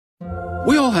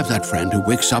We all have that friend who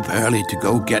wakes up early to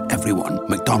go get everyone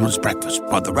McDonald's breakfast,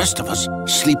 while the rest of us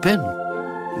sleep in.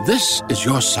 This is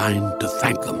your sign to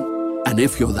thank them. And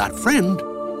if you're that friend,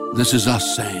 this is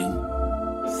us saying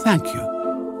thank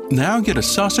you. Now get a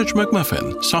sausage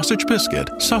McMuffin, sausage biscuit,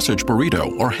 sausage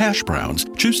burrito, or hash browns.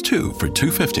 Choose 2 for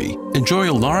 $2.50. Enjoy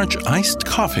a large iced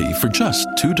coffee for just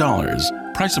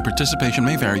 $2. Price and participation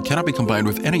may vary. Cannot be combined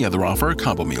with any other offer or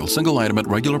combo meal. Single item at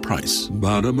regular price.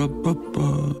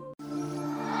 Ba-da-ba-ba-ba.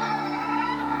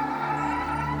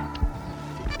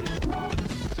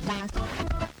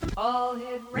 All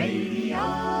Hit Radio.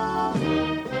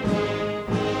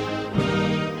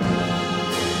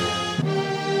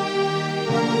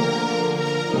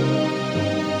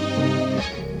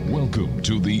 Welcome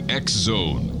to the X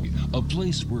Zone, a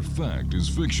place where fact is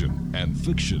fiction and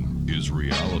fiction is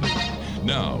reality.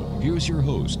 Now, here's your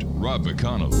host, Rob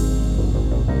McConnell.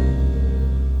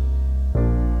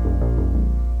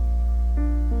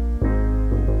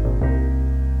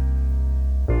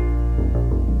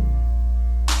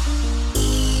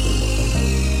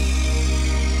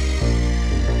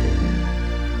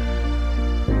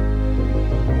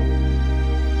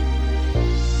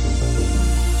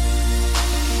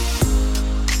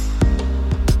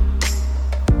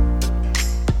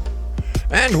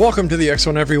 And welcome to the X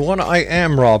Zone, everyone. I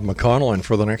am Rob McConnell, and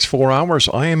for the next 4 hours,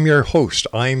 I am your host.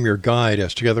 I am your guide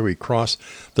as together we cross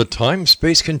the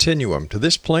time-space continuum to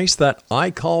this place that I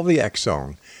call the X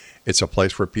Zone. It's a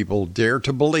place where people dare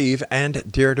to believe and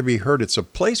dare to be heard. It's a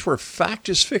place where fact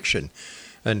is fiction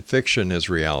and fiction is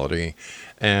reality.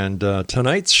 And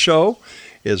tonight's show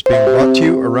is being brought to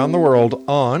you around the world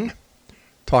on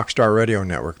Talkstar Radio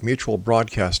Network, Mutual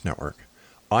Broadcast Network,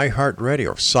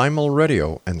 iHeartRadio, Simul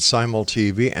Radio, and Simul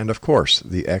TV, and of course,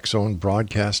 the X Zone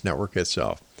Broadcast Network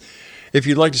itself. If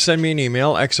you'd like to send me an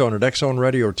email,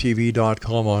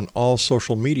 xzone@xzoneradiotv.com on all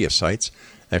social media sites,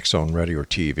 X Zone Radio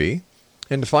TV.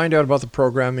 And to find out about the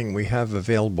programming we have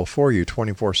available for you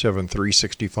 24/7,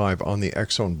 365 on the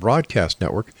X Zone Broadcast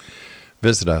Network,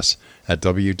 visit us at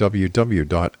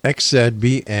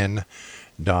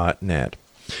www.xzbn.net.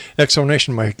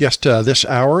 Exonation, my guest this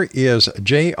hour is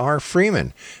J.R.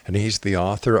 Freeman, and he's the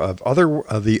author of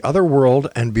the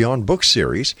Otherworld and Beyond book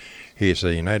series. He is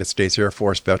a United States Air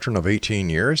Force veteran of 18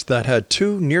 years that had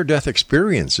 2 near-death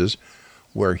experiences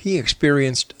where he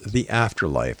experienced the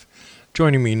afterlife.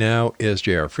 Joining me now is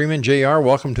J.R. Freeman. J.R.,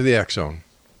 welcome to the X Zone.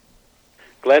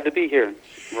 Glad to be here,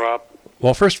 Rob.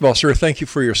 Well, first of all, sir, thank you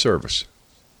for your service.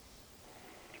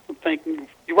 Thank you.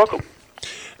 You're welcome.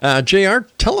 J.R.,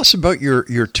 tell us about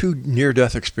your 2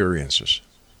 near-death experiences.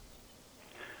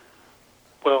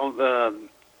 Well,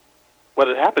 what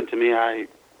had happened to me, I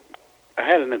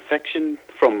had an infection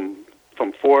from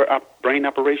 4 brain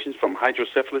operations from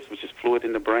hydrocephalus, which is fluid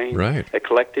in the brain. Right. It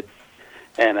collected,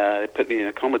 and it put me in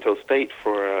a comatose state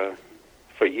for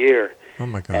a year. Oh,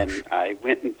 my gosh. And I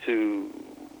went into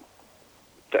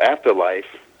the afterlife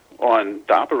on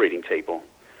the operating table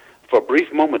for a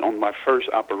brief moment on my first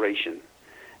operation.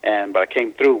 But I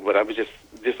came through, but I was just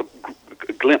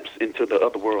a glimpse into the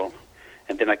other world,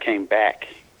 and then I came back.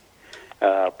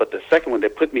 But the second one, they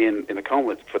put me in a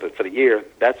coma for the year.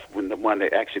 That's when the one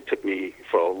that actually took me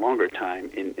for a longer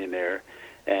time in there,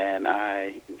 and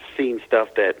I seen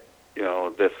stuff that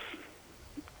that's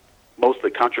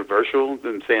mostly controversial.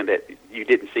 I'm saying that you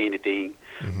didn't see anything,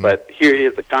 but here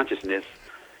is the consciousness.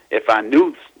 If I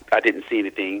knew I didn't see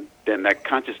anything, then that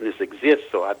consciousness exists.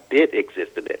 So I did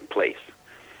exist in that place.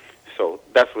 So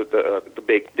that's what the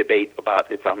big debate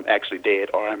about if I'm actually dead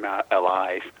or am I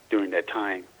alive during that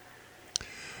time.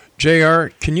 J.R.,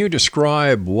 can you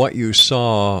describe what you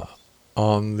saw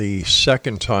on the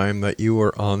second time that you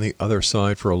were on the other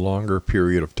side for a longer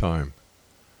period of time?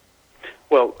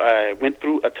 Well, I went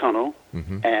through a tunnel,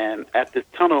 and at this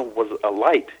tunnel was a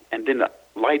light, and then the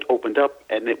light opened up,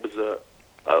 and it was a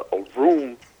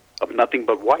room of nothing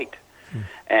but white.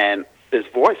 And this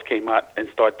voice came out and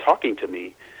started talking to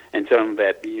me, and tell them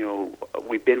that,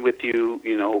 we've been with you,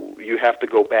 you have to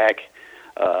go back.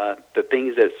 The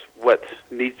things that's what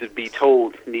needs to be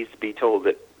told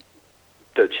that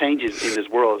the changes in this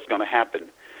world is going to happen,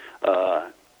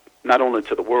 not only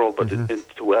to the world, but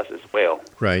to us as well.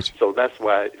 Right. So that's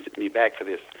why it took me back for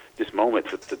this moment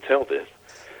to tell this,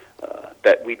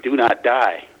 that we do not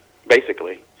die,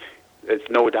 basically. There's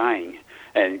no dying.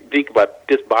 And think about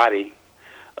this body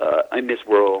in this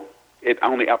world. It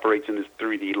only operates in this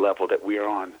 3D level that we are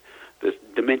on. There's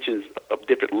dimensions of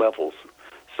different levels.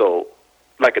 So,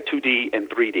 like a 2D and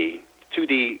 3D.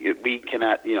 2D, we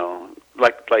cannot,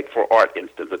 like for art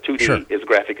instance, a 2D is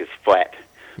flat.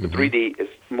 The 3D is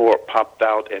more popped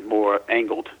out and more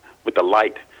angled with the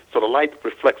light. So the light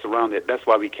reflects around it. That's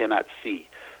why we cannot see.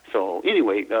 So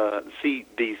anyway, see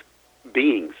these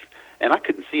beings, and I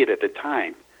couldn't see it at the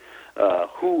time,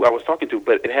 who I was talking to,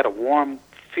 but it had a warm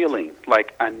feeling,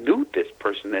 like I knew this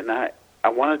person, and I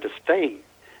wanted to stay.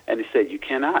 And he said, you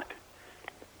cannot.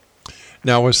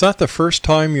 Now, was that the first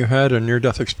time you had a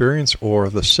near-death experience, or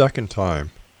the second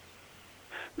time?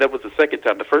 That was the second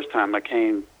time. The first time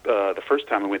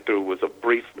I went through was a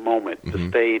brief moment to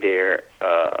stay there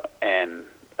and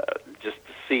just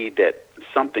to see that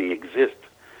something exists.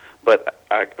 But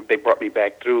they brought me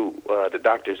back through.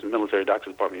 The military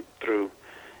doctors brought me through,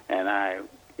 and I,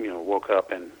 woke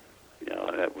up, and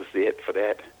that was it for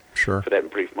that. Sure. For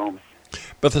that brief moment.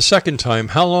 But the second time,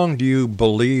 how long do you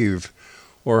believe,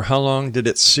 or how long did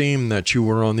it seem that you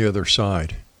were on the other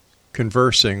side,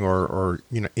 conversing, or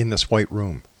in this white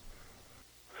room?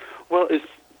 Well, there's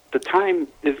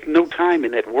no time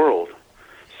in that world,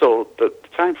 so the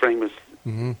time frame is.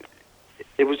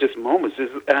 It was just moments.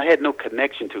 I had no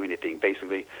connection to anything,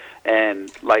 basically.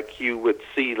 And like you would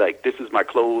see, like, this is my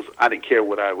clothes. I didn't care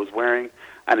what I was wearing.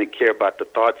 I didn't care about the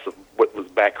thoughts of what was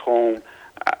back home.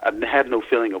 I had no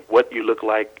feeling of what you look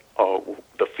like or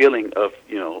the feeling of,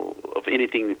 of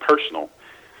anything personal.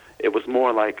 It was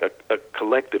more like a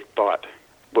collective thought,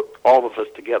 but all of us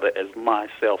together as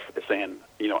myself is saying,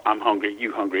 I'm hungry,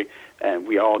 you hungry, and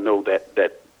we all know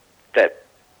that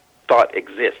thought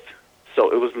exists. So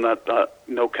it was not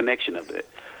no connection of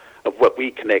what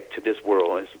we connect to this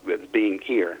world as being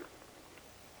here.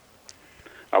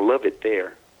 I love it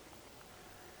there.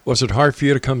 Was it hard for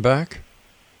you to come back?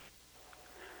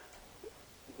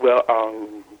 Well, I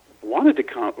wanted to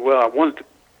come. Well, I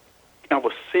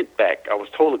was sent back. I was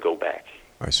told to go back.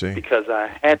 I see. Because I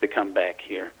had to come back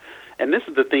here. And this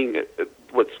is the thing,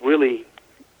 what's really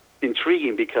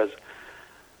intriguing, because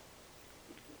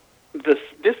this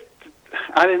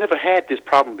I never had this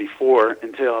problem before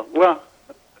until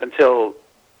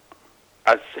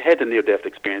I had the near-death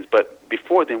experience. But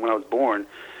before then, when I was born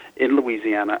in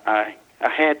Louisiana, I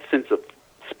had sense of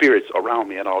spirits around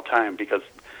me at all time because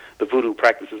the voodoo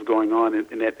practices going on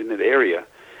in that area,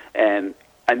 and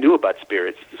I knew about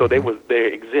spirits, so they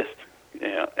exist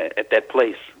at that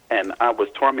place, and I was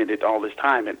tormented all this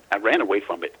time, and I ran away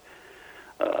from it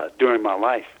during my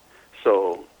life.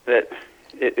 So that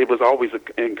it was always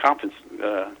in confidence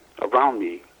around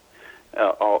me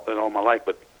all my life.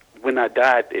 But when I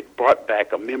died, it brought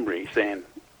back a memory saying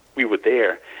we were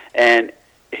there. And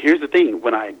here's the thing: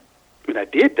 when I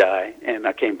did die and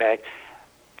I came back,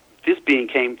 this being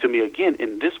came to me again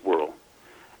in this world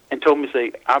and told me,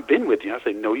 say, I've been with you. I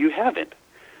say, no, you haven't.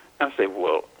 I say,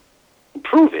 well,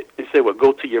 prove it. He said, well,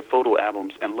 go to your photo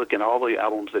albums and look at all the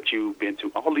albums that you've been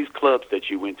to, all these clubs that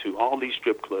you went to, all these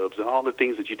strip clubs, and all the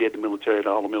things that you did in the military that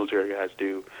all the military guys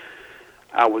do.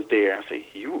 I was there. I say,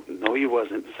 no, you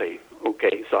wasn't. I say,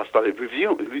 okay. So I started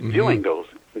reviewing those.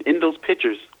 And in those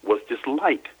pictures was this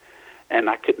light, and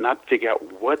I could not figure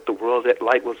out what the world that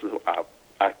light was.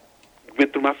 I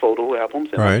went through my photo albums,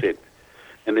 and I said,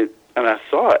 and I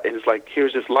saw it, and it's like,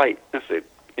 here's this light. I said,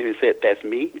 and it said, that's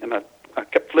me. And I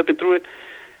kept flipping through it.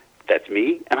 That's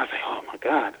me. And I said, oh, my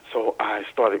God. So I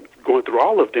started going through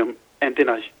all of them, and then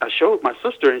I showed my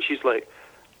sister, and she's like,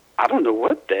 I don't know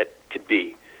what that could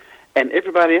be. And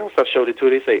everybody else I showed it to,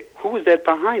 they say, who is that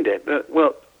behind that?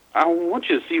 Well, I don't want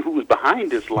you to see who is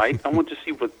behind this light. I want you to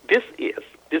see what this is,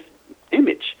 this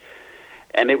image.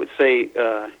 And they would say,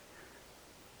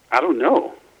 I don't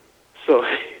know. So,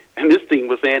 and this thing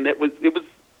was saying it was,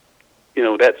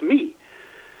 that's me.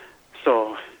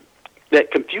 So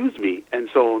that confused me. And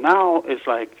so now it's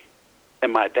like,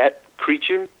 am I that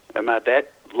creature? Am I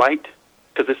that light?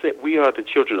 Because they said we are the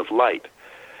children of light.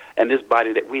 And this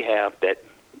body that we have that,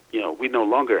 we no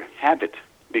longer have it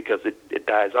because it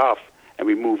dies off and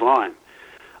we move on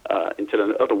into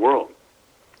the other world.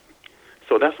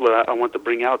 So that's what I want to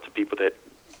bring out to people, that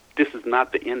this is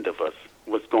not the end of us,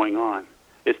 what's going on.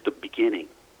 It's the beginning.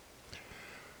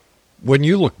 When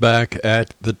you look back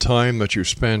at the time that you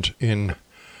spent in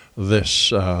this,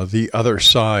 the other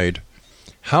side,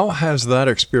 how has that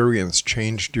experience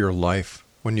changed your life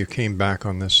when you came back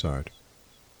on this side?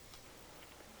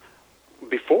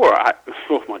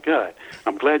 Oh my God,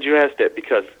 I'm glad you asked that,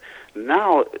 because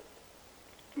now,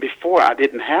 before I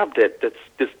didn't have that's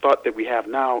this thought that we have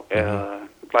now.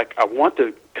 Like, I want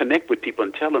to connect with people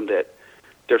and tell them that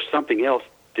there's something else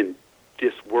than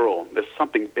this world. There's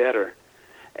something better.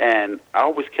 And I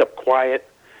always kept quiet,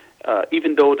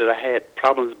 even though that I had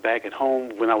problems back at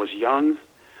home when I was young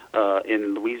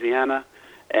in Louisiana,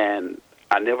 and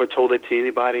I never told it to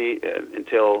anybody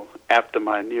until after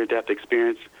my near-death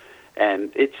experience.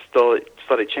 And it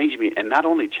started changing me, and not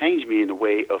only changed me in the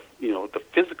way of, the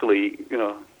physically,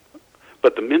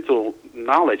 but the mental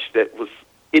knowledge that was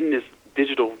in this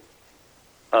digital,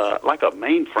 like a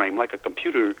mainframe, like a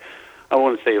computer. I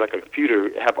want to say like a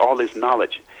computer, have all this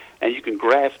knowledge, and you can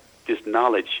grasp this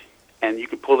knowledge, and you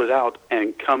can pull it out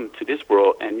and come to this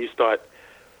world, and you start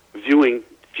viewing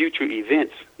future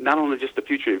events, not only just the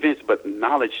future events, but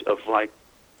knowledge of like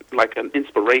an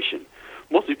inspiration.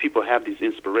 Most of the people have these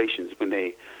inspirations when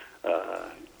they,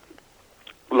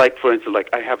 like for instance, like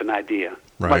I have an idea,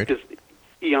 right. Like this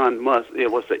Elon Musk.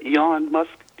 It was the Elon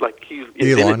Musk, like he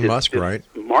Elon Musk, right?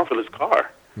 Marvelous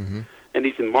car, and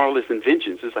these marvelous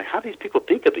inventions. It's like, how do these people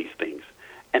think of these things?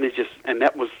 And it's just, and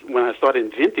that was when I started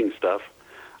inventing stuff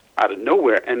out of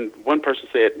nowhere. And one person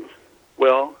said,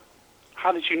 "Well,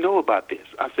 how did you know about this?"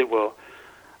 I said, "Well,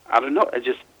 I don't know. I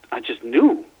just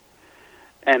knew."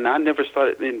 And I never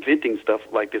started inventing stuff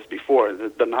like this before.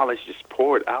 The knowledge just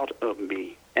poured out of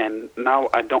me. And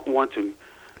now I don't want to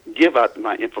give out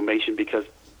my information because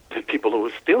the people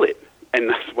will steal it. And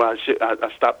that's why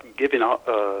I stopped giving out,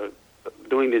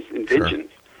 doing this inventions.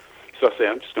 Sure. So I say,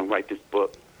 I'm just going to write this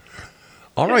book.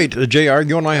 All right, J.R.,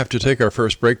 you and I have to take our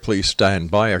first break. Please stand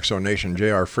by. Exonation.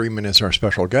 J.R. Freeman is our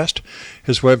special guest.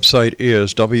 His website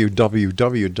is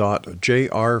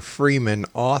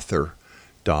www.jrfreemanauthor.com.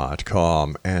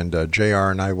 And JR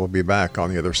and I will be back on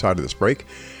the other side of this break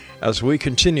as we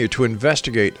continue to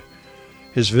investigate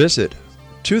his visit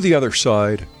to the other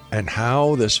side and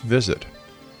how this visit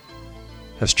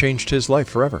has changed his life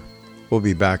forever. We'll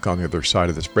be back on the other side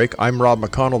of this break. I'm Rob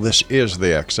McConnell. This is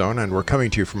the X Zone, and we're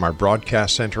coming to you from our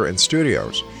broadcast center and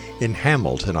studios in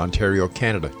Hamilton, Ontario,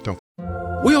 Canada.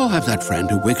 We all have that friend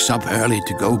who wakes up early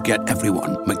to go get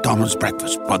everyone McDonald's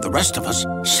breakfast, while the rest of us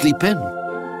sleep in.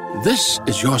 This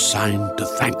is your sign to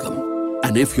thank them.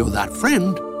 And if you're that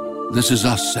friend, this is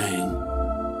us saying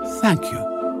thank you.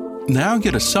 Now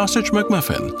get a sausage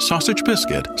McMuffin, sausage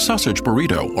biscuit, sausage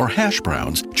burrito, or hash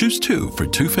browns. Choose 2 for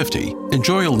 $2.50.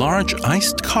 Enjoy a large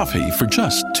iced coffee for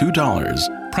just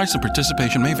 $2. Price and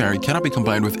participation may vary. Cannot be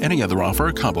combined with any other offer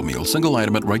or combo meal. Single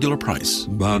item at regular price.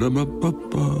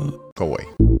 Ba-da-ba-ba-ba. Go away.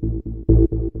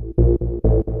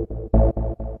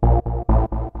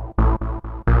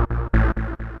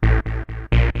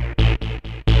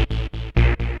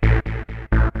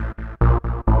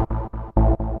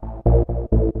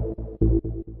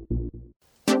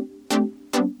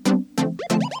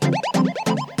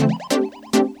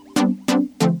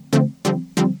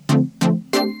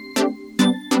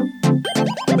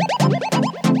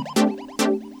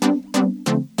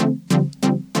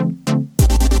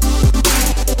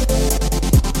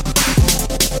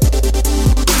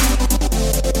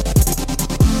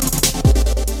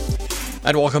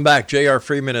 And welcome back. J.R.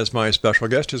 Freeman is my special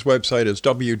guest. His website is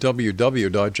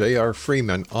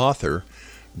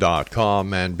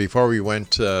www.jrfreemanauthor.com. And before we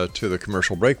went to the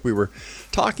commercial break, we were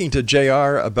talking to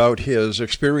J.R. about his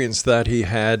experience that he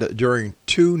had during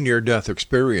 2 near-death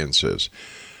experiences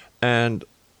and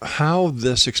how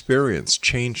this experience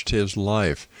changed his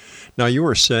life. Now, you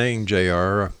were saying,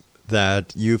 J.R.,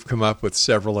 that you've come up with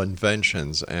several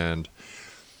inventions, and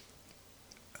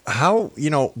how,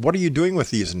 what are you doing with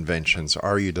these inventions?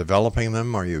 Are you developing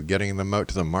them? Are you getting them out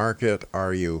to the market?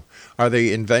 Are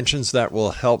they inventions that will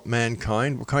help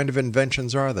mankind? What kind of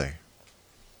inventions are they?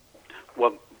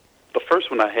 Well, the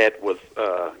first one I had was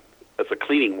as a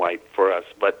cleaning wipe for us,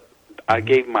 but I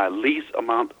gave my least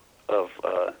amount of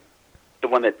the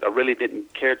one that I really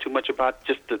didn't care too much about,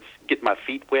 just to get my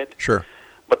feet wet. Sure.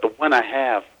 But the one I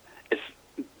have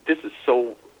is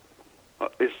so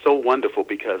wonderful,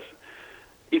 because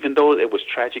even though it was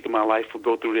tragic in my life to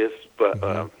go through this,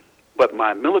 but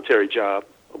my military job,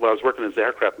 I was working as an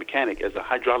aircraft mechanic, as a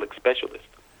hydraulic specialist.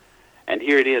 And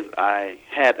here it is, I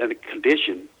had a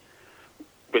condition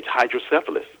with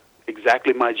hydrocephalus,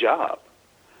 exactly my job.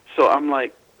 So I'm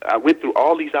like, I went through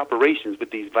all these operations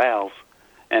with these valves,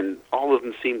 and all of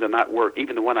them seem to not work,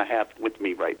 even the one I have with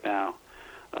me right now.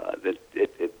 That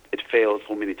it fails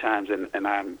so many times, and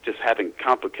I'm just having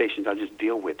complications. I just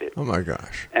deal with it. Oh, my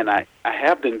gosh. And I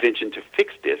have the invention to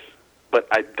fix this, but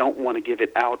I don't want to give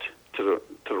it out to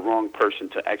the wrong person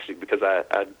to actually, because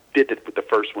I did it with the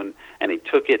first one, and they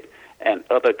took it, and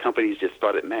other companies just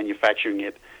started manufacturing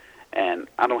it, and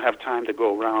I don't have time to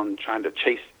go around trying to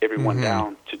chase everyone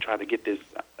down to try to get this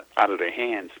out of their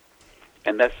hands.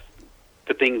 And that's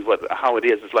the thing, how it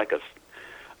is. It's like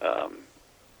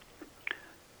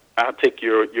I'll take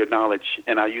your knowledge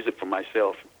and I'll use it for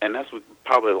myself, and that's what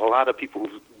probably a lot of people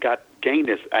gain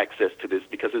this access to this,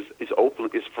 because it's open,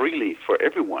 it's freely for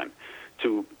everyone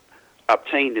to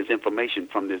obtain this information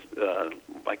from this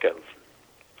like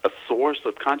a source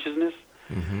of consciousness,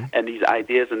 and these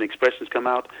ideas and expressions come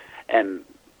out, and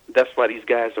that's why these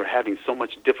guys are having so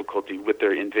much difficulty with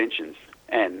their inventions,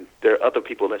 and there are other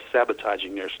people that's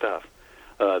sabotaging their stuff,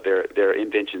 their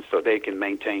inventions, so they can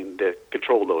maintain their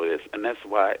control over this, and that's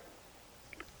why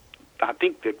I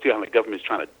think the government's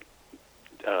trying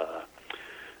to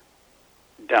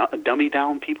dummy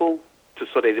down people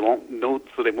so they won't know,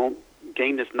 so they won't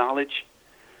gain this knowledge.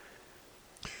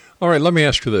 All right, let me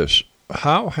ask you this.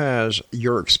 How has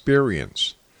your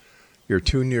experience, your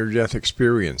 2 near-death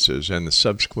experiences and the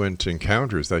subsequent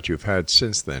encounters that you've had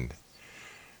since then,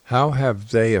 how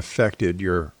have they affected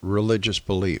your religious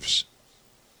beliefs?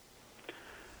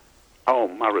 Oh,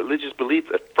 my religious beliefs,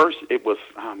 at first it was,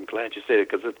 I'm glad you said it,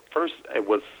 because at first it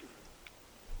was,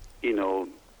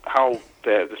 how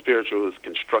the spiritual is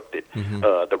constructed,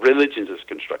 the religions is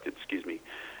constructed,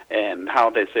 and how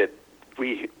they said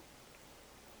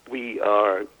we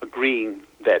are agreeing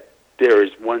that there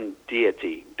is one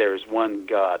deity, there is one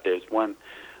God, there's one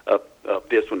of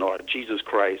this one, or Jesus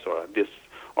Christ, or this,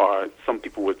 or some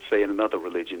people would say in another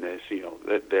religion,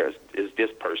 that there is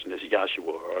this person, this Yahshua,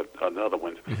 or another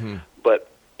one. But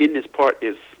in this part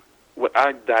is what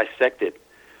I dissected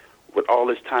with all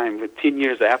this time, with 10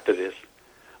 years after this,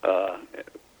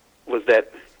 was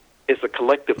that it's a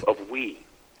collective of we.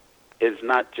 It's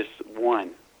not just one.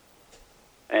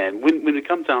 And when it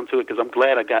comes down to it, because I'm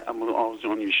glad I'm always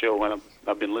on your show, and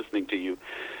I've been listening to you,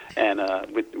 and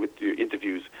with your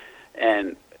interviews,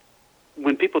 and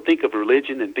when people think of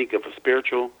religion and think of a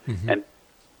spiritual, and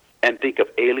think of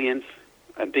aliens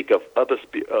and think of other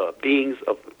beings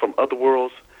from other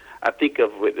worlds, I think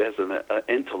of it as an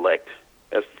intellect,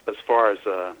 as far as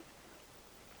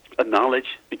a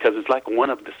knowledge, because it's like one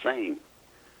of the same.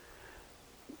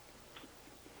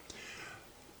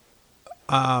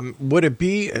 Would it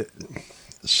be,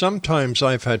 sometimes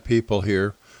I've had people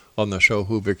here on the show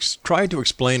who've tried to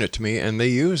explain it to me, and they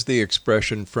use the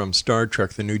expression from Star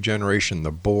Trek, The New Generation,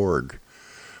 the Borg,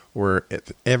 where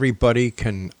everybody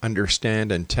can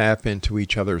understand and tap into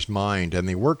each other's mind, and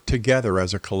they work together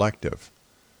as a collective.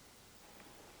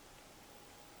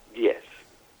 Yes.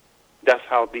 That's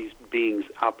how these beings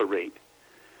operate.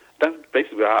 That's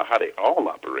basically how they all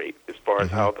operate as far as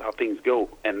how things go.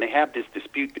 And they have this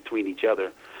dispute between each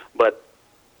other. But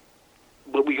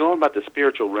we go on about the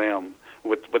spiritual realm,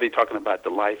 what they're talking about, the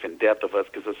life and death of us,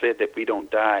 because I said that we don't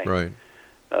die. Right.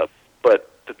 But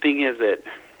the thing is that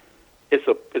it's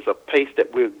a pace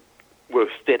that we're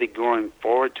steady going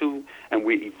forward to, and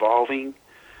we're evolving.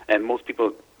 And most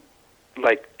people,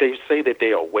 like, they say that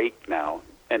they're awake now,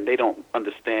 and they don't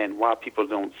understand why people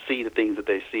don't see the things that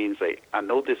they see and say, I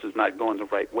know this is not going the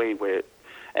right way,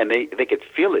 and they could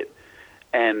feel it,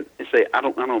 and say, I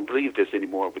don't believe this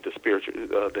anymore with the spiritual,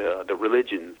 the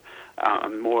religion.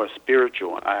 I'm more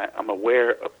spiritual. I'm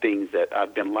aware of things that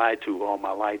I've been lied to all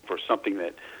my life, or something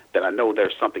that I know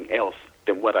there's something else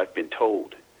than what I've been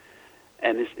told.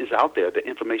 And it's out there. The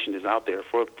information is out there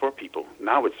for people.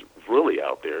 Now it's really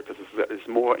out there, because it's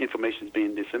more information is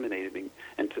being disseminated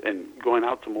and going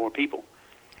out to more people.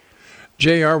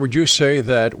 JR, would you say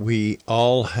that we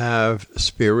all have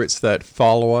spirits that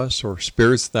follow us, or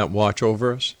spirits that watch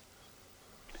over us?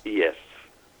 Yes.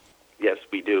 Yes,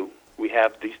 we do. We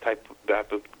have these type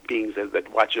of beings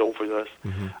that watch over us,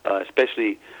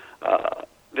 especially...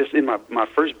 this in my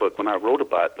first book, when I wrote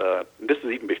about, this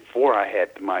is even before I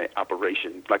had my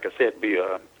operation. Like I said,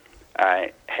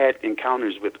 I had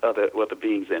encounters with other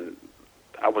beings, and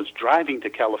I was driving to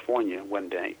California one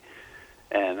day,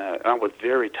 and I was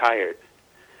very tired,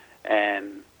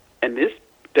 and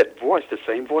that voice, the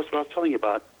same voice I was telling you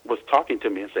about, was talking to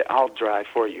me and said, "I'll drive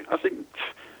for you." I said,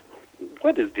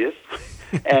 "What is this?"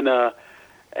 And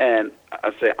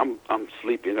I say, I'm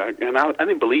sleeping, and I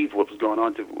didn't believe what was going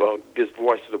on. This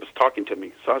voice that was talking to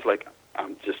me. So I was like,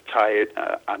 I'm just tired.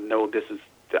 I know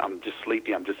I'm just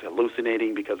sleepy. I'm just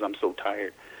hallucinating because I'm so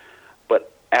tired.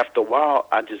 But after a while,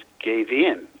 I just gave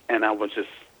in, and I was just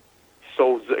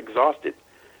so exhausted.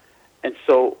 And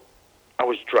so I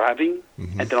was driving,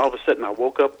 and then all of a sudden I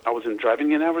woke up. I was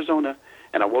driving in Arizona,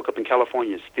 and I woke up in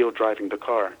California, still driving the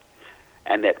car.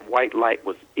 And that white light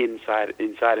was inside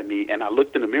of me, and I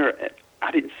looked in the mirror, and I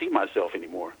didn't see myself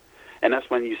anymore. And that's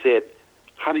when you said,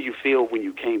 how do you feel when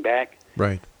you came back?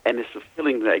 Right. And it's a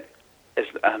feeling like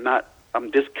I'm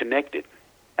disconnected.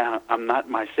 I'm not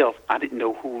myself. I didn't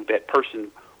know who that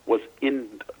person was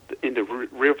in the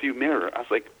rearview mirror. I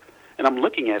was like, and I'm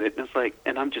looking at it, and it's like,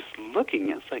 and I'm just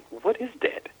looking, and it's like, what is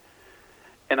that?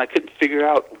 And I couldn't figure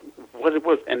out what it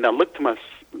was. And I looked to my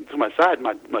side.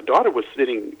 My daughter was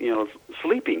sitting,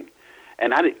 sleeping,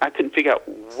 and I couldn't figure out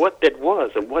what that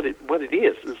was and what it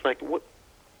is. It's like, what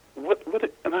what?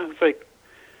 And I was like,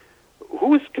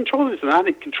 who is controlling this? And I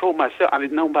didn't control myself. I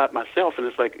didn't know about myself. And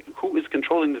it's like, who is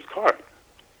controlling this car?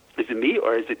 Is it me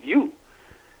or is it you?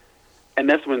 And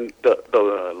that's when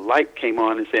the light came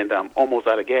on and said, I'm almost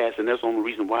out of gas. And that's the only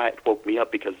reason why it woke me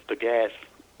up, because the gas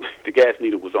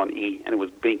needle was on E, and it was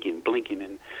blinking,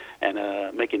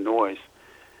 and making noise.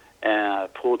 And I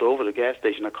pulled over to the gas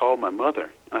station. I called my mother.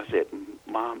 And I said,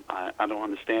 Mom, I don't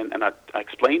understand. And I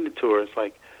explained it to her. It's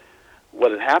like,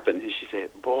 what had happened? And she said,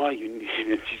 boy,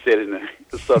 she said in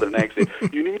a southern accent,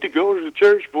 you need to go to the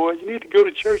church, boy. You need to go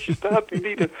to church. You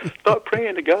need to start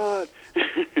praying to God.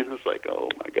 And I was like, oh,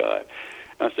 my God.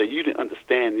 And I said, you didn't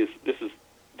understand. This is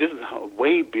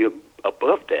way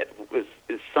above that.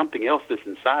 It's something else that's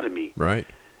inside of me. Right.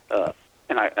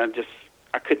 And I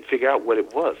couldn't figure out what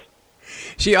it was.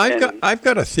 See, I've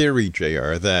got a theory,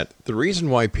 JR, that the reason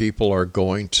why people are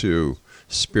going to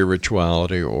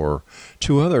spirituality or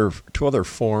to other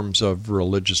forms of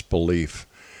religious belief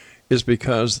is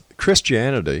because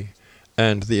Christianity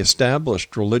and the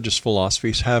established religious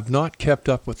philosophies have not kept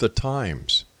up with the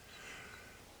times.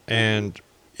 And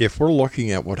if we're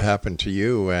looking at what happened to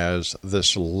you as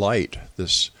this light,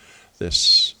 this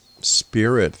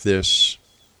spirit, this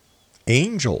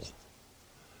angel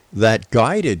that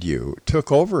guided you,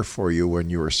 took over for you when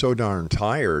you were so darn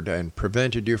tired and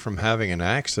prevented you from having an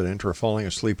accident or falling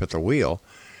asleep at the wheel.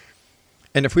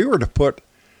 And if we were to put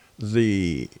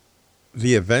the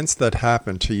events that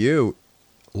happened to you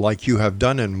like you have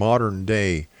done in modern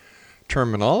day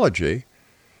terminology,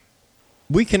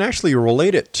 we can actually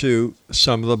relate it to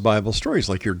some of the Bible stories,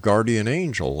 like your guardian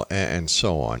angel and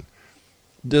so on.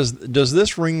 Does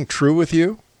this ring true with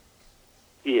you?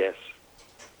 Yes.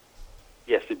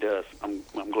 Yes, it does. I'm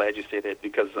glad you said that,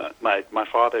 because my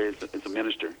father is a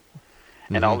minister,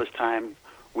 and all this time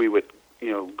we would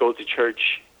go to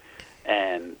church,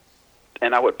 and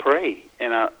I would pray,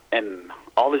 and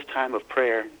all this time of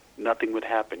prayer, nothing would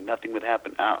happen. Nothing would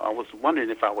happen. I was wondering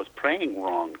if I was praying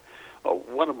wrong, or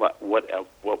what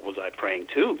was I praying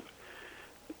to?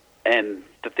 And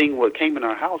the thing what came in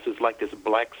our house is like this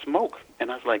black smoke, and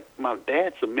I was like, my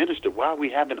dad's a minister. Why are we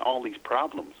having all these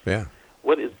problems? Yeah.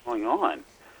 What is going on?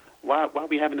 Why are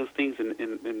we having those things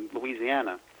in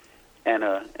Louisiana? And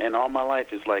all my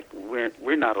life is like,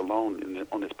 we're not alone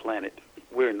on this planet.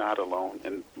 We're not alone.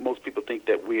 And most people think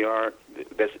that we are.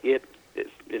 That's it.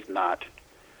 It's not.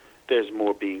 There's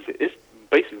more beings. It's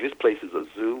basically, this place is a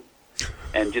zoo,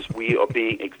 and just we are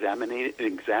being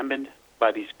examined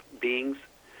by these beings,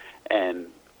 and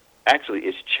actually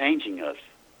it's changing us,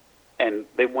 and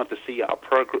they want to see our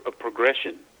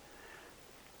progression.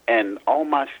 And all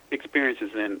my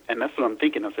experiences, and that's what I'm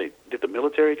thinking. I say, did the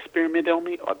military experiment on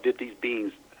me, or did these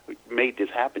beings made this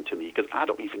happen to me? Because I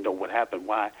don't even know what happened,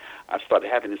 why I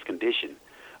started having this condition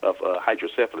of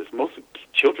hydrocephalus. Most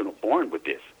children are born with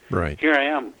this. Right. Here I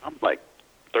am. I'm like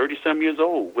 30-some years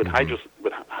old with how did you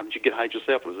get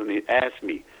hydrocephalus? And they asked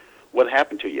me, what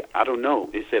happened to you? I don't know.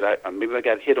 They said, maybe I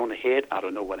got hit on the head. I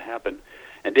don't know what happened.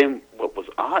 And then what was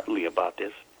oddly about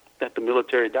this, that the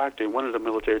military doctor, one of the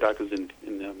military doctors in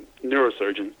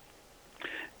neurosurgeon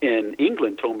in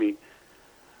England told me,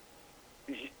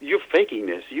 you're faking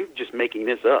this. You're just making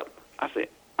this up. I said,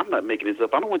 I'm not making this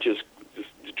up. I don't want you to just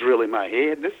drill in my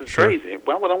head. This is crazy.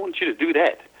 Why would I want you to do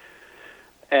that?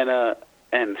 And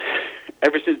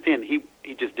ever since then, he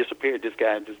just disappeared. This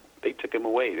guy, they took him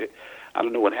away. I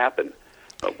don't know what happened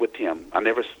with him. I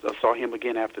never saw him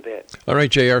again after that. All right,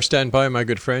 JR, stand by, my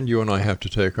good friend. You and I have to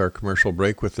take our commercial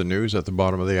break with the news at the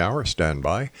bottom of the hour. Stand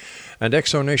by. And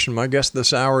Exonation, my guest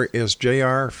this hour is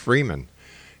J.R. Freeman.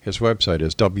 His website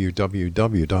is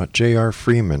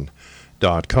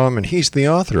www.jrfreeman.com, and he's the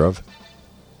author of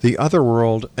The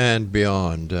Otherworld and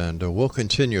Beyond. And we'll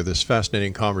continue this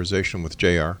fascinating conversation with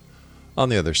JR on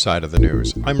the other side of the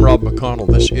news. I'm Rob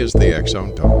McConnell. This is the X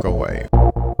Zone. Don't go away.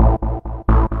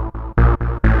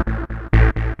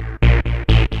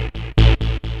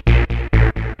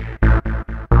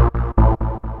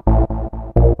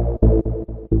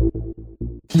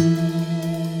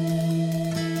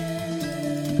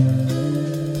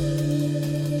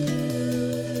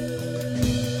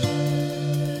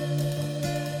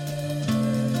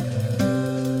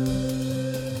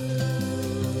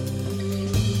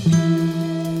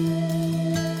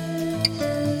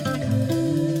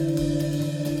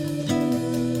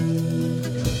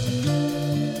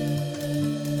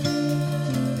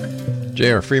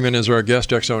 J.R. Freeman is our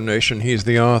guest, Exonation. He's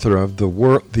the author of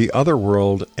The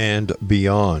Otherworld and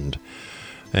Beyond.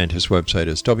 And his website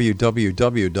is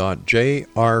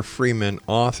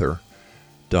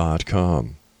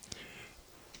www.jrfreemanauthor.com.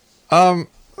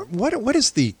 What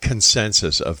is the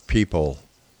consensus of people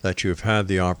that you've had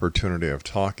the opportunity of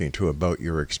talking to about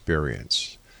your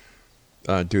experience?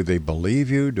 Do they believe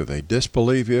you? Do they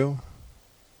disbelieve you?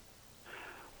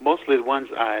 Mostly the ones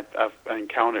I've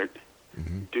encountered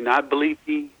do not believe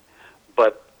me,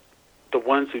 but the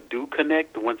ones who do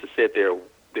connect, the ones that said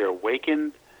they're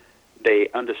awakened, they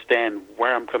understand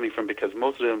where I'm coming from, because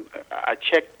most of them, I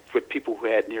checked with people who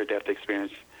had near-death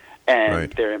experience,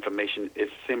 and their information is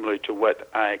similar to what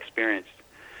I experienced.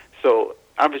 So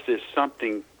obviously there's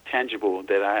something tangible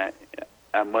that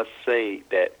I must say,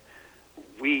 that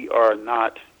we are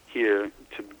not here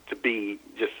to be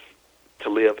just to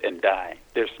live and die.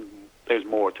 There's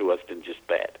more to us than just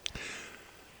that.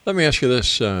 Let me ask you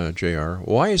this, JR.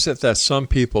 Why is it that some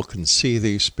people can see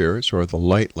these spirits or the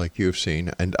light like you've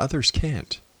seen and others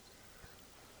can't?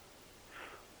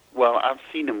 Well, I've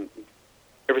seen them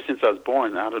ever since I was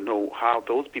born. I don't know how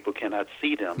those people cannot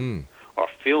see them or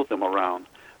feel them around.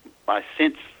 I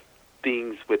sense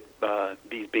things with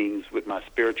these beings with my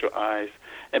spiritual eyes,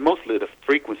 and mostly the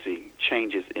frequency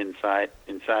changes inside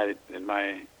in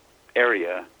my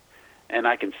area, and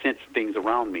I can sense things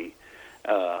around me.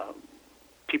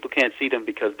 People can't see them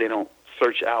because they don't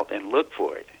search out and look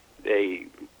for it. They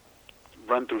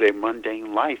run through their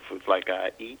mundane life. It's like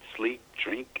I eat, sleep,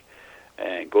 drink,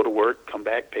 and go to work, come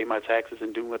back, pay my taxes,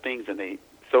 and do my things, and they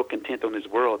so content on this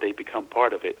world, they become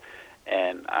part of it.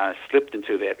 And I slipped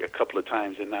into that a couple of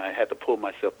times, and I had to pull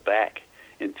myself back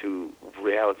into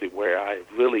reality where I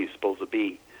really supposed to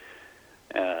be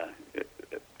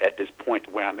at this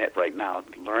point where I'm at right now,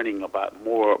 learning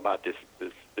more about this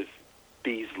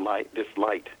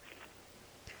light.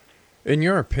 In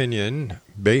your opinion,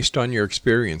 based on your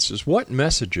experiences, what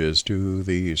messages do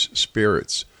these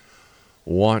spirits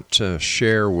want to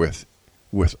share with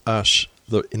us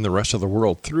in the rest of the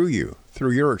world through you,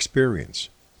 through your experience,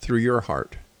 through your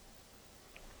heart?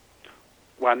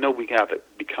 Well, I know we have to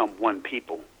become one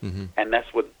people, and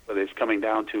that's what it's coming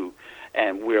down to.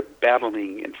 And we're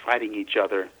battling and fighting each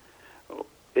other.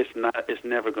 It's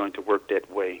never going to work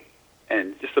that way.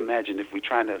 And just imagine if we're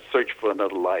trying to search for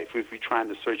another life, if we're trying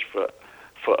to search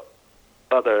for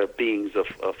other beings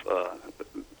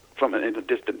from a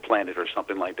distant planet or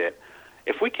something like that.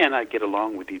 If we cannot get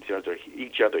along with each other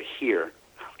here,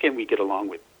 how can we get along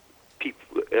with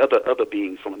people, other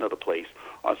beings from another place,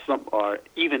 or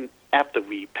even after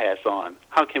we pass on?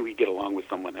 How can we get along with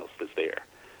someone else that's there?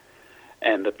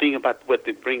 And the thing about what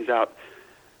it brings out,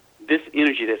 this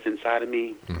energy that's inside of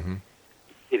me,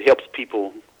 it helps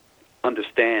people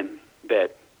understand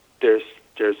that there's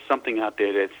something out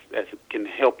there that can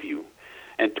help you,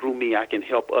 and through me I can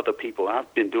help other people.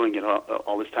 I've been doing it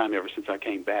all this time ever since I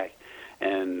came back,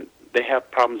 and they have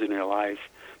problems in their life.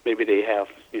 Maybe they have,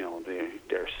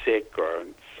 they're sick or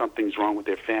something's wrong with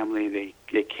their family.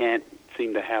 They can't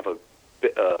seem to have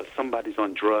somebody's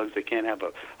on drugs. They can't have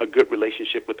a good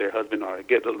relationship with their husband or a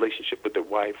good relationship with their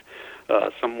wife.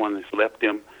 Someone has left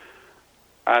them.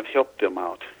 I've helped them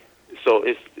out. So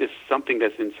it's something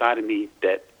that's inside of me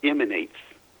that emanates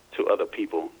to other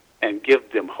people and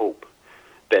gives them hope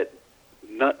that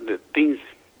things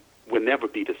will never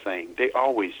be the same. They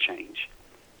always change.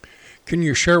 Can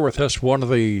you share with us one of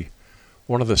the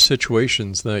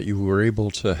situations that you were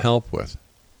able to help with?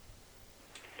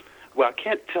 Well, I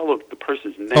can't tell the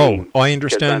person's name. Oh, I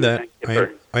understand that.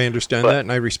 I understand that,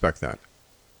 and I respect that.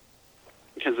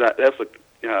 Because that's a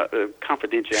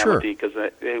confidentiality. Because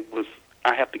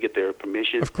I have to get their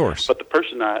permission. Of course. But the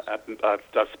person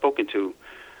I've spoken to,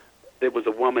 there was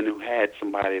a woman who had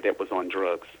somebody that was on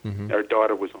drugs. Her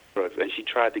daughter was on drugs, and she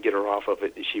tried to get her off of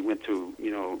it. And she went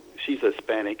to, she's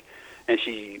Hispanic, and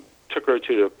she took her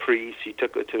to the priest. She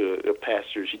took her to the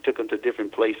pastor. She took her to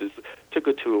different places. Took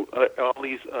her to all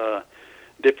these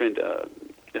different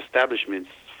establishments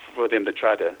for them to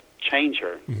try to change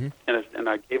her. And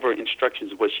I gave her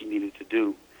instructions of what she needed to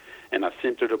do, and I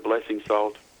sent her the blessing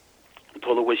salt.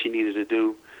 Told her what she needed to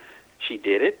do. She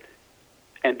did it,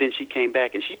 and then she came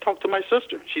back and she talked to my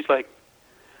sister. She's like,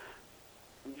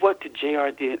 "What did JR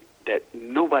did that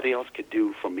nobody else could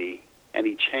do for me?" And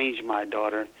he changed my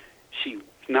daughter.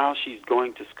 Now she's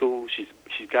going to school. She's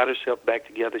got herself back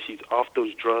together. She's off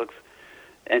those drugs,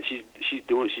 and she's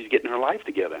getting her life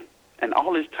together. And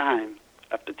all this time,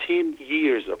 after 10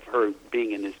 years of her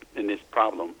being in this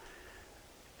problem,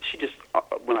 she just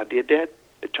when I did that,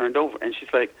 it turned over, and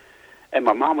she's like. And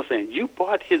my mom was saying, "You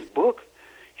bought his book?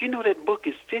 You know that book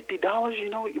is $50.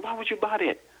 Why would you buy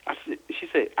that?" She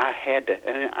said, "I had to,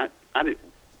 and I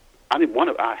didn't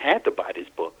want to. I had to buy this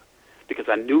book because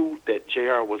I knew that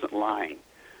JR wasn't lying.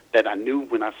 That I knew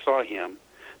when I saw him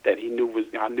that I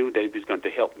knew that he was going to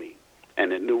help me,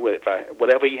 and I knew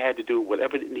whatever he had to do,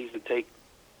 whatever it needs to take,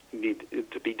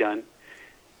 to be done,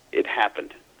 it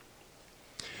happened.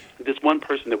 This one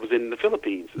person that was in the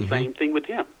Philippines, the same thing with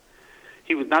him.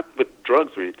 He was not with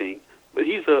drugs or anything, but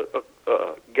he's a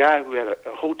guy who had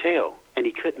a hotel, and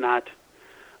he could not,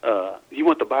 he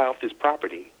wanted to buy off this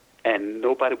property, and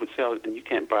nobody would sell it, and you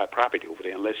can't buy property over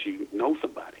there unless you know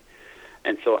somebody.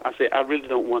 And so I said, I really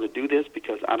don't want to do this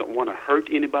because I don't want to hurt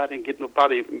anybody and get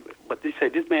nobody. But they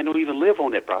said, this man don't even live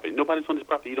on that property. Nobody's on this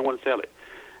property. You don't want to sell it.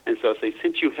 And so I say,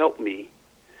 since you helped me,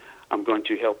 I'm going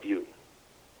to help you.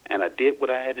 And I did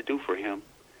what I had to do for him.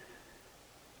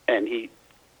 And the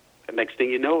next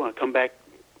thing you know, I come back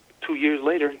 2 years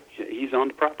later, he's on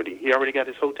the property. He already got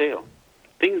his hotel.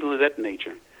 Things of that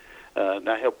nature. And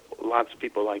I help lots of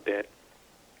people like that.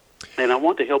 And I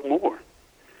want to help more.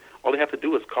 All they have to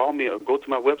do is call me or go to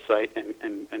my website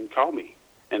and call me.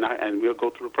 And we'll go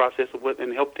through the process of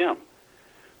and help them.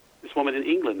 This woman in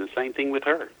England, the same thing with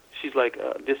her. She's like,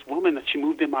 this woman that she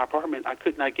moved in my apartment, I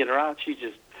could not get her out. She's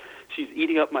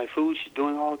eating up my food. She's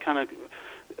doing all kind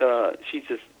of, she's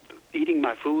just eating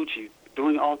my food. She's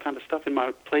doing all kind of stuff in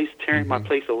my place, tearing my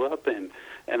place all up, and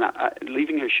I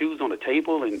leaving her shoes on the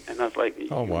table. And I was like,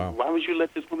 oh, wow. Why would you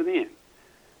let this woman in?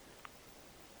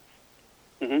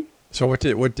 Mm-hmm. So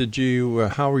what did you?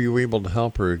 How were you able to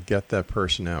help her get that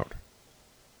person out?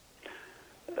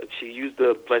 She used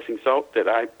the blessing salt that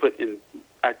I put in.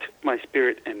 I took my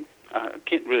spirit, and I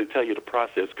can't really tell you the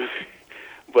process,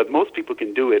 but most people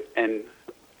can do it. And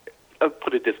I'll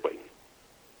put it this way: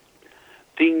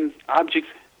 objects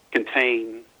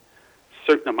contain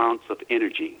certain amounts of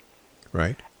energy.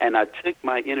 Right. And I took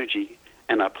my energy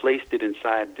and I placed it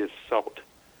inside this salt,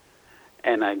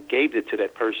 and I gave it to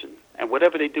that person. And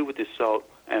whatever they do with this salt,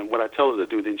 and what I tell her to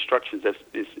do, the instructions that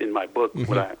is in my book,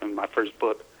 in my first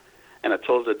book, and I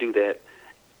told her to do that,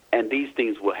 and these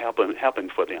things will happen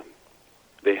for them.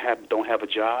 They don't have a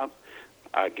job,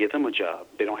 I get them a job.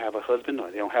 They don't have a husband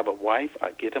or they don't have a wife,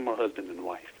 I get them a husband and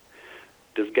wife.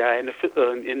 This guy in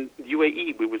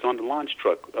UAE, we was on the launch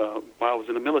truck while I was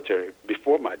in the military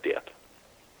before my death.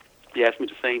 He asked me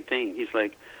the same thing. He's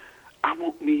like, I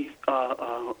want me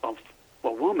a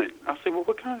woman. I said, well,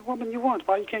 what kind of woman you want?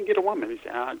 Why you can't get a woman? He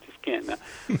said, I just can't now.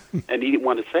 And he didn't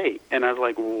want to say. And I was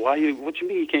like, well, what you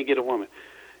mean you can't get a woman?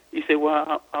 He said,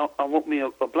 well, I want me a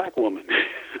black woman.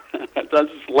 I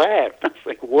just laughed. I was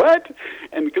like, what?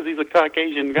 And because he's a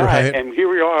Caucasian guy, right. And here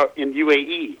we are in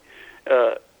UAE,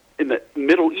 in the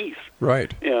Middle East.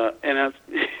 Right. And I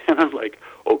was like,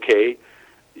 okay.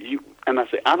 And I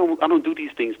said, I don't do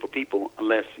these things for people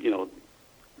unless,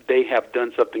 they have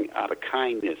done something out of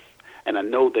kindness. And I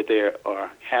know that they are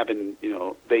having,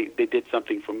 they did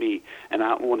something for me, and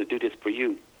I want to do this for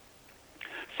you.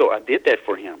 So I did that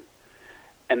for him.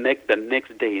 And the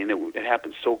next day, and it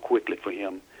happened so quickly for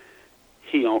him,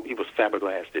 he was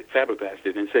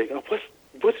flabbergasted, and said, oh,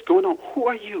 what's going on? Who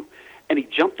are you? And he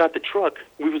jumped out the truck.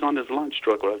 We was on this launch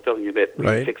truck where I was telling you that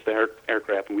right. We fixed the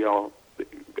aircraft, and we all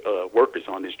workers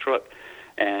on this truck.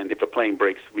 And if a plane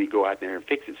breaks, we go out there and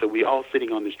fix it. So we all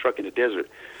sitting on this truck in the desert,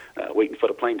 waiting for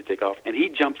the plane to take off. And he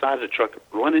jumps out of the truck,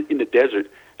 running in the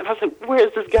desert. And I was like, where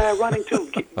is this guy running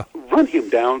to? Run him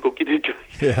down, go get his truck.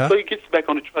 Yeah. So he gets back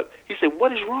on the truck. He said,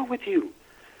 what is wrong with you?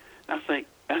 I said,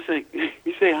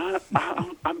 he said,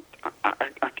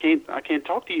 I can't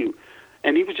talk to you.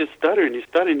 And he was just stuttering.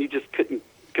 He just couldn't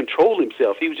control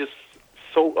himself. He was just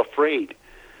so afraid.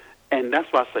 And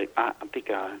that's why I say, I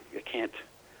think I can't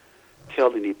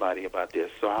tell anybody about this.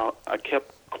 So I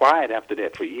kept quiet after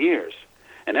that for years.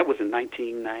 And that was in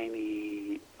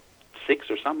 1996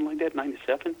 or something like that,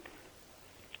 97.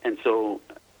 And so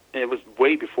it was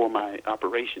way before my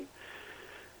operation.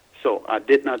 So I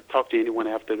did not talk to anyone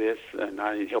after this, and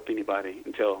I didn't help anybody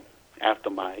until after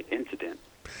my incident.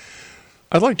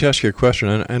 I'd like to ask you a question,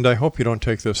 and I hope you don't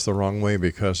take this the wrong way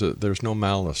because there's no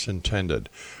malice intended.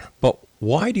 But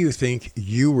why do you think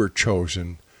you were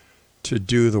chosen to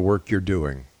do the work you're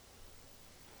doing?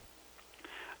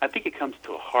 I think it comes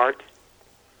to a heart.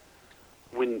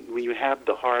 When you have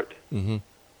the heart, mm-hmm.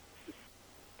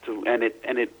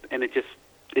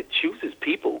 it chooses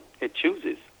people. It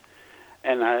chooses,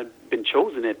 and I've been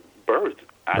chosen at birth.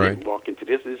 I right. didn't walk into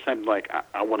this. It's something like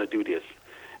I want to do this,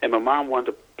 and my mom wanted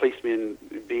to place me in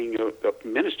being a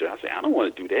minister. I said I don't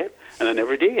want to do that, and I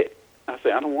never did. I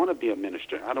said I don't want to be a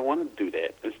minister. I don't want to do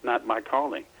that. It's not my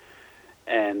calling,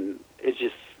 and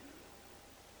it's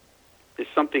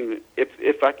something.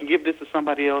 If I can give this to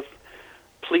somebody else,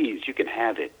 please, you can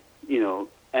have it,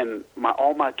 and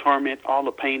all my torment, all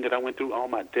the pain that I went through, all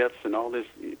my deaths and all this,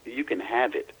 you can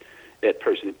have it, that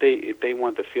person. If they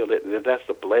want to feel it, that's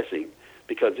a blessing,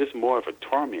 because it's more of a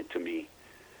torment to me.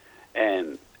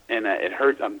 And and it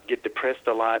hurts. I get depressed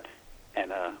a lot,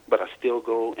 and but I still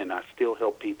go and I still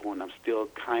help people, and I'm still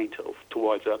kind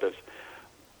towards others.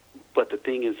 But the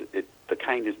thing is, the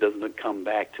kindness doesn't come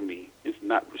back to me. It's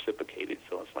not reciprocated.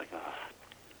 So it's like,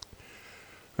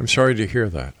 I'm sorry to hear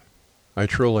that. I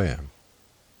truly am.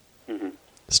 Mm-hmm.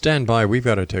 Stand by. We've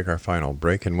got to take our final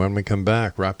break. And when we come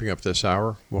back, wrapping up this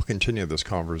hour, we'll continue this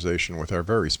conversation with our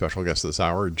very special guest this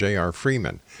hour, J.R.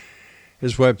 Freeman.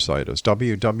 His website is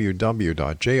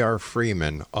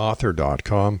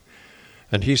www.jrfreemanauthor.com.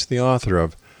 And he's the author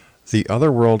of The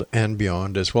Otherworld and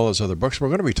Beyond, as well as other books. We're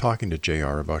going to be talking to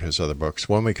J.R. about his other books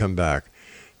when we come back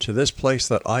to this place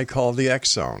that I call the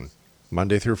X Zone,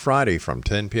 Monday through Friday from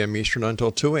 10 p.m. Eastern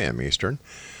until 2 a.m. Eastern.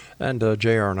 And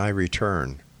J.R. and I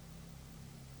return.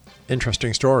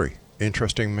 Interesting story.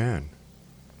 Interesting man.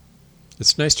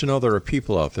 It's nice to know there are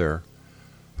people out there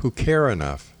who care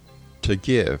enough to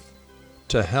give,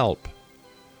 to help.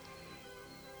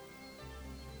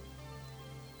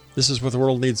 This is what the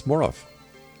world needs more of.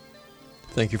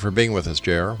 Thank you for being with us,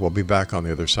 J.R. We'll be back on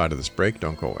the other side of this break.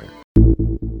 Don't go away.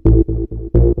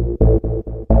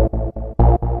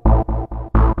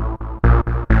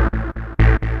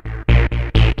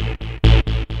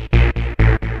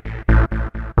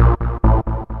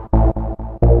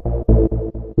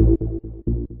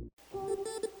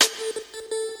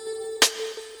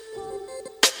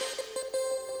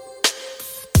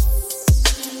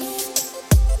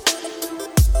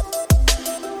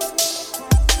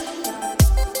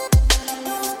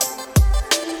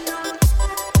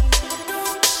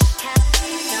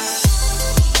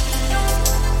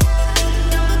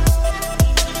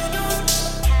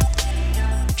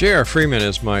 J.R. Freeman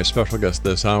is my special guest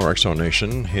this hour,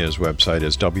 Exonation. His website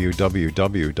is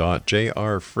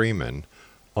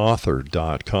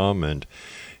www.jrfreemanauthor.com, and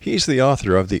he's the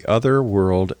author of The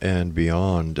Otherworld and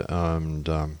Beyond. And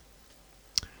an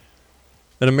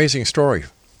amazing story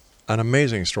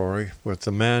with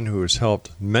a man who has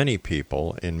helped many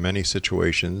people in many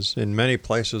situations, in many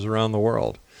places around the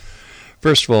world.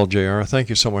 First of all, J.R., thank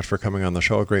you so much for coming on the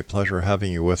show. A great pleasure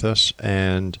having you with us.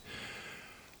 And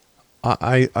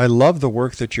I love the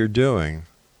work that you're doing,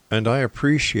 and I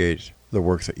appreciate the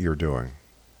work that you're doing.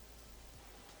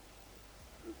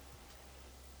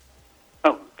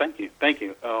 oh, thank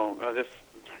you. Oh,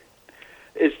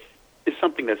 this is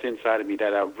something that's inside of me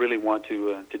that I really want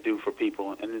to do for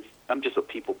people, and I'm just a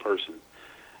people person,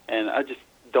 and I just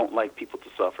don't like people to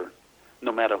suffer,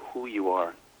 no matter who you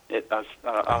are.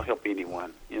 I'll help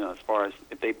anyone. As far as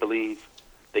if they believe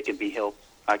they can be helped,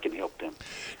 I can help them.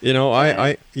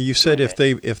 You said if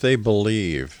they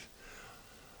believe.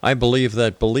 I believe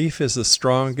that belief is the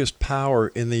strongest power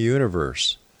in the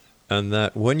universe, and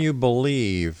that when you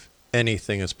believe,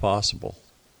 anything is possible.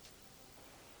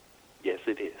 Yes,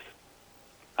 it is.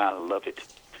 I love it.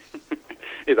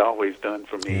 It's always done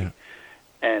for me. Yeah.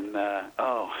 And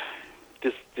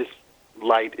this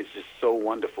light is just so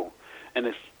wonderful,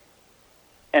 and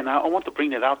I want to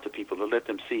bring it out to people to let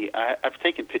them see. I've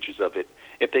taken pictures of it.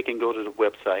 If they can go to the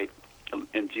website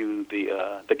and view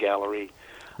the gallery,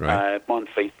 right. I'm on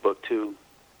Facebook too.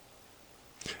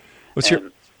 What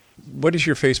is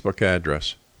your Facebook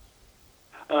address?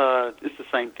 It's the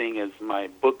same thing as my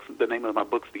book. The name of my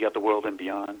book's The Otherworld and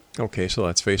Beyond. Okay, so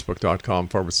that's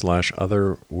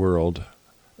facebook.com/Otherworld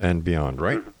and Beyond,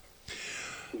 right?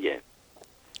 Mm-hmm. Yeah.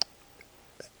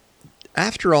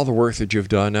 After all the work that you've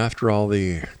done, after all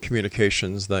the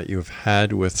communications that you've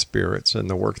had with spirits and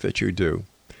the work that you do,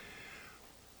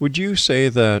 would you say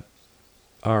that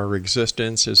our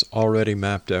existence is already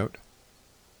mapped out?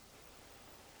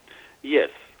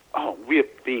 Yes. Oh, we are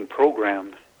being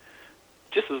programmed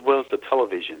just as well as the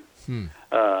television.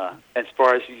 As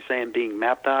far as you saying being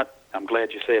mapped out, I'm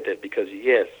glad you said that, because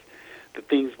yes, the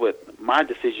things with my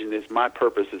decision is my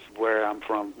purpose is where I'm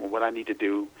from, what I need to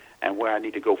do, and where I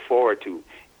need to go forward to.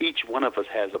 Each one of us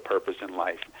has a purpose in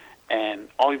life, and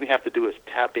all we have to do is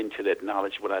tap into that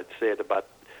knowledge, what I said about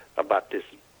this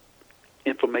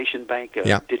information bank,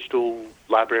 digital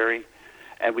library,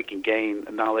 and we can gain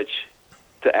knowledge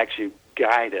to actually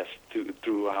guide us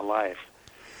through our life.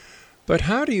 But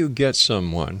how do you get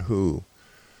someone who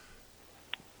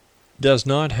does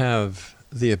not have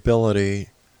the ability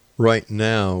right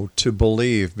now to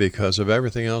believe because of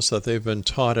everything else that they've been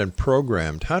taught and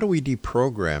programmed? How do we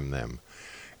deprogram them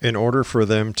in order for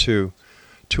them to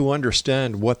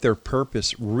understand what their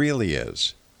purpose really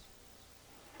is?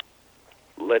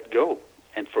 Let go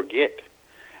and forget,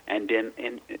 and then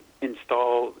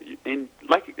install in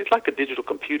it's like a digital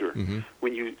computer. Mm-hmm.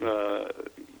 When you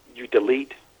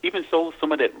delete, even so,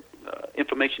 some of that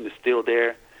information is still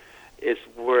there. It's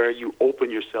where you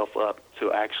open yourself up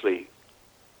to actually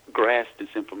grasp this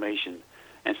information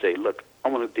and say, look, I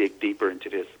want to dig deeper into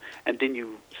this. And then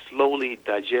you slowly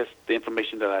digest the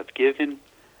information that I've given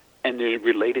and then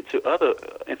relate it to other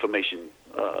information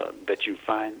that you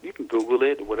find. You can Google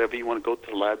it or whatever you want to go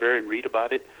to the library and read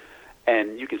about it,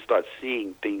 and you can start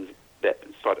seeing things that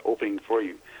start opening for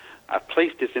you. I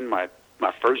placed this in my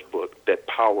first book, that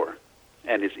power,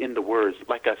 and it's in the words.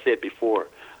 Like I said before,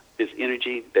 this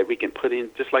energy that we can put in,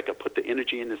 just like I put the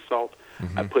energy in the salt,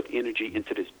 I put energy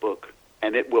into this book,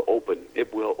 and it will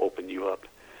open you up.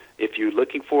 If you're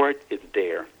looking for it, it's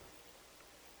there.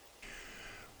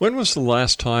 When was the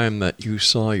last time that you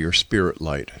saw your spirit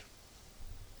light?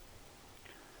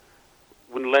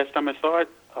 When the last time I saw it?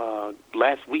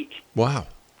 Last week. Wow.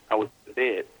 I was in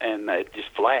bed, and it just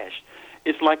flashed.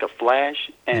 It's like a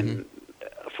flash, and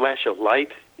a flash of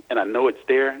light, and I know it's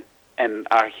there, and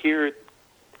I hear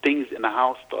things in the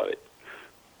house started,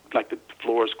 like the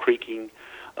floors creaking,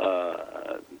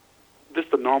 just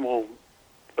the normal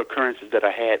occurrences that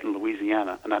I had in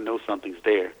Louisiana, and I know something's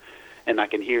there. And I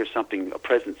can hear something, a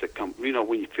presence that comes. You know,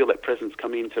 when you feel that presence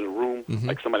coming into the room,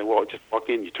 like somebody just walk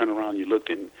in, you turn around, you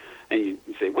look, and you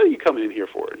say, what are you coming in here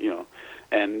for? You know,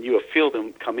 and you will feel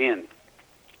them come in.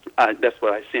 That's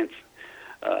what I sense.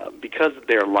 Because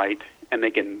they're light and they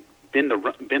can bend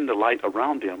the light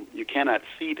around them, you cannot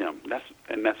see them.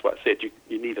 That's what I said.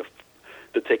 You need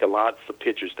to take a lot of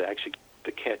pictures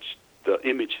to catch the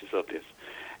images of this.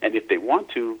 And if they want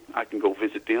to, I can go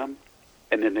visit them,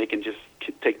 and then they can just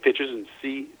take pictures and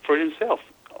see for themselves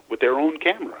with their own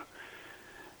camera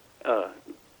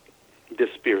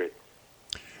this spirit,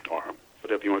 or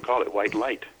whatever you want to call it, white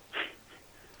light.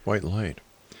 White light.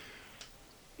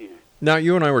 Yeah. Now,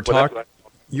 you and I were talking.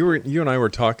 You and I were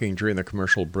talking during the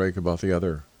commercial break about the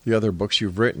other books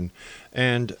you've written,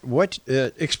 and what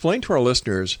explain to our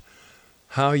listeners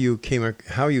how you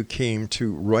came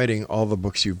to writing all the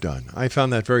books you've done. I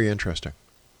found that very interesting.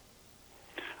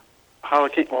 How I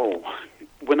came? Oh,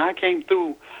 when I came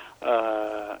through,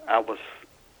 I was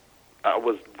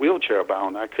wheelchair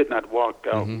bound. I could not walk.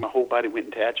 My whole body went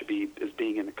into atrophy as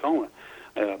being in a coma,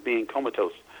 being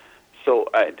comatose. So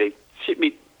they sent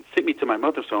me to my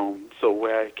mother's home, so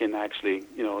where I can actually,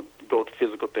 go to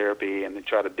physical therapy and then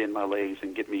try to bend my legs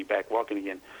and get me back walking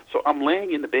again. So I'm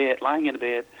lying in the bed,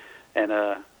 and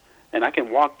I can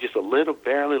walk just a little,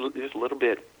 barely, just a little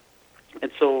bit.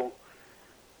 And so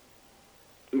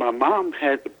my mom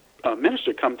had a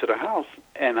minister come to the house,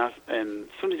 and as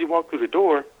soon as he walked through the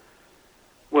door,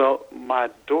 well, my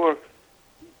door,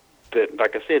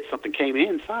 like I said, something came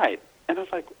inside, and I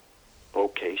was like,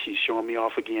 okay, she's showing me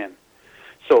off again.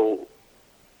 So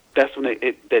that's when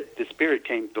that the spirit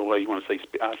came through. Well, you want to say,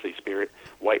 I say spirit,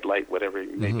 white light, whatever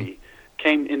it may be,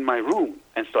 came in my room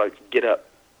and started to get up,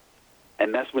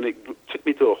 and that's when it took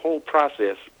me through a whole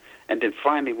process, and then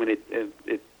finally when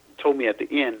it told me at the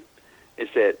end. It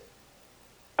said,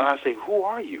 and I say, who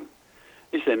are you?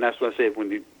 He said, and that's what I said,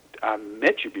 I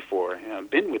met you before, and I've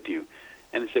been with you.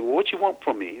 And he said, well, what you want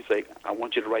from me? He's like, I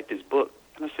want you to write this book.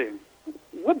 And I said,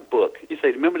 what book? He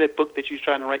said, remember that book that you was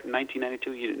trying to write in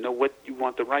 1992? You didn't know what you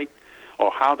want to write or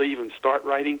how to even start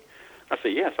writing? I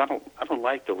said, yes, I don't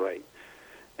like to write.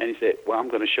 And he said, well, I'm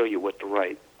going to show you what to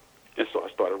write. And so I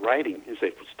started writing. He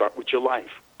said, start with your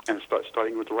life. And I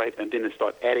starting with the write, and then I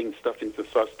start adding stuff into,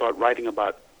 so I start writing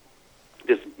about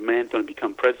this man's going to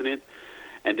become president,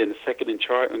 and then the second in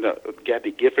charge,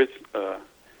 Gabby Giffords,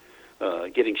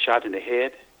 getting shot in the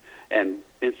head and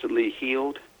instantly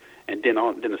healed, and then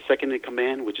the second in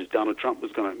command, which is Donald Trump,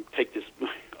 was going to take this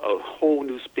a whole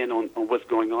new spin on what's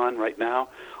going on right now.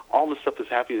 All the stuff that's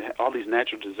happening, all these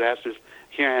natural disasters.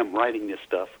 Here I am writing this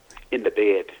stuff in the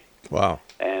bed. Wow.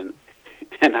 And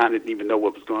I didn't even know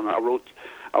what was going on.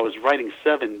 I was writing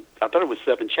I thought it was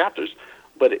 7 chapters,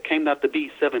 but it came out to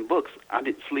be 7 books. I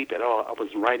didn't sleep at all. I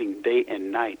was writing day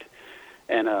and night,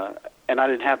 and I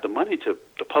didn't have the money to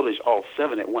publish all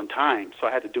 7 at one time. So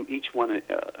I had to do each one,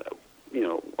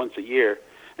 once a year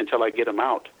until I get them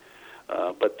out.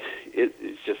 But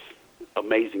it's just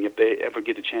amazing if they ever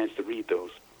get a chance to read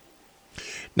those.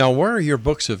 Now, where are your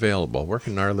books available? Where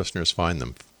can our listeners find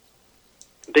them?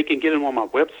 They can get them on my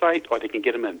website, or they can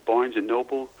get them at Barnes &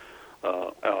 Noble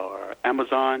or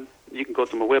Amazon. You can go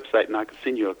to my website, and I can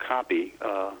send you a copy,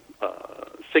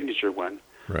 signature one,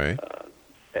 right,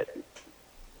 at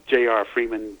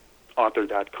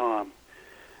jrfreemanauthor.com.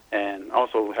 And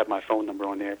also have my phone number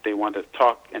on there if they want to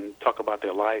talk about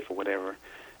their life or whatever,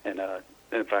 and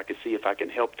if I can see if I can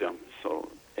help them.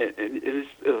 So it is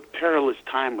a perilous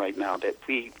time right now that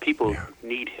people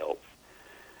need help.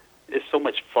 There's so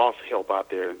much false help out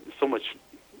there, so much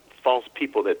false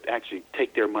people that actually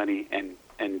take their money and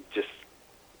just,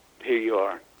 here you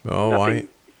are, Oh, Nothing.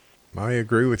 I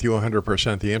agree with you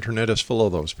 100%. The internet is full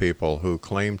of those people who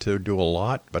claim to do a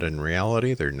lot, but in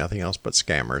reality, they're nothing else but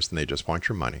scammers, and they just want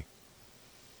your money.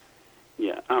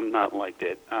 Yeah, I'm not like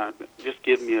that. Just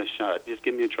give me a shot. Just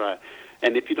give me a try.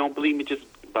 And if you don't believe me, just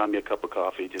buy me a cup of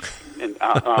coffee.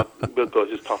 We'll go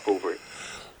just talk over it.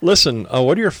 Listen,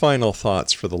 what are your final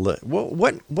thoughts for the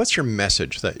what's your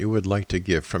message that you would like to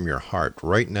give from your heart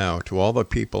right now to all the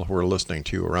people who are listening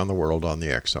to you around the world on the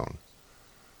X Zone?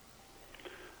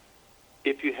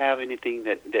 If you have anything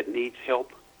that needs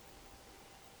help,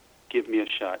 give me a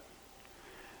shot.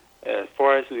 As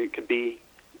far as it could be,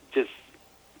 just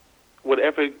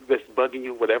whatever that's bugging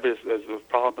you, whatever is a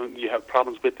problem you have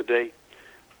problems with today,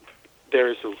 there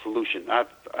is a solution.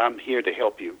 I'm here to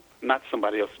help you. Not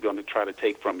somebody else is going to try to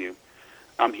take from you.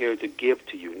 I'm here to give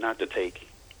to you, not to take.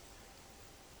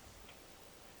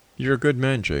 You're a good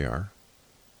man, JR.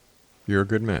 You're a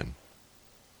good man.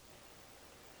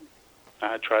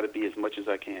 I try to be as much as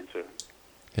I can, sir.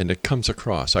 And it comes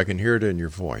across. I can hear it in your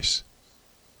voice.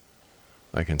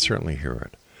 I can certainly hear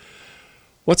it.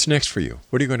 What's next for you?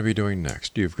 What are you going to be doing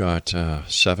next? You've got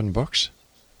 7 books.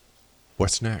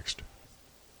 What's next?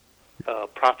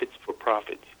 Profits for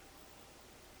Profits.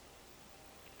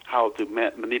 How to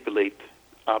manipulate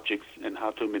objects and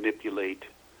how to manipulate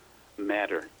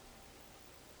matter.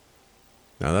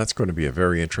 Now that's going to be a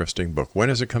very interesting book.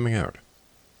 When is it coming out?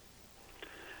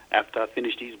 After I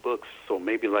finish these books, so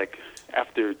maybe like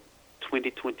after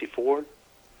 2024.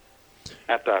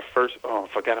 After our first, I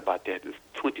forgot about that. It's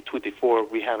 2024,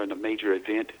 we having a major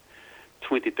event.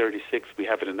 2036, we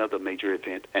having another major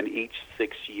event. And each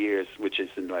 6 years, which is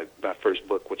in my first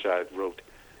book, which I wrote,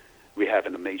 we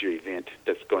having a major event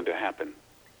that's going to happen.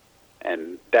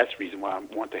 And that's the reason why I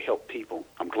want to help people.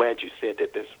 I'm glad you said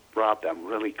that, Rob. I'm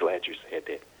really glad you said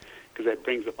that, because that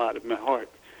brings a lot of my heart.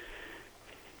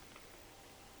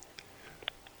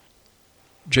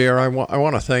 JR, I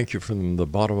want to thank you from the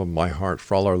bottom of my heart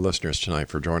for all our listeners tonight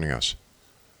for joining us.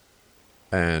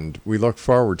 And we look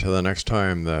forward to the next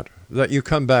time that you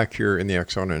come back here in the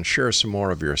X Zone and share some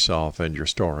more of yourself and your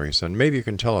stories. And maybe you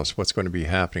can tell us what's going to be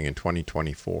happening in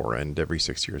 2024 and every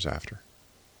 6 years after.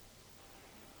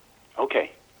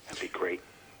 Okay, that'd be great.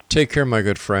 Take care, my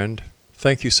good friend.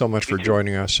 Thank you so much for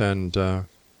joining us, and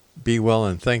be well,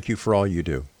 and thank you for all you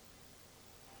do.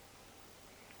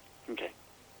 Okay.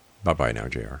 Bye-bye now,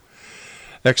 JR.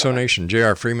 Exonation,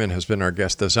 J.R. Freeman has been our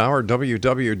guest this hour.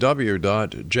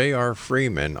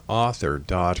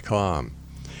 www.jrfreemanauthor.com.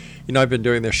 You know, I've been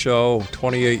doing this show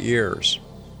 28 years,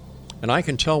 and I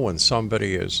can tell when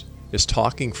somebody is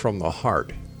talking from the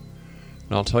heart.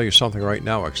 And I'll tell you something right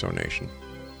now, Exonation.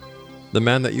 The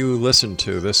man that you listened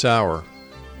to this hour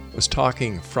was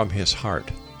talking from his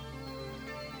heart.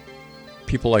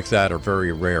 People like that are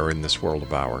very rare in this world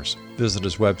of ours. Visit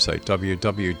his website,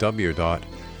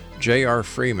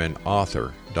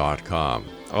 www.jrfreemanauthor.com.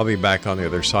 I'll be back on the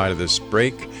other side of this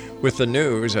break with the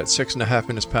news at 6.5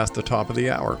 minutes past the top of the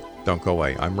hour. Don't go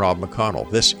away. I'm Rob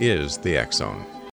McConnell. This is the X Zone.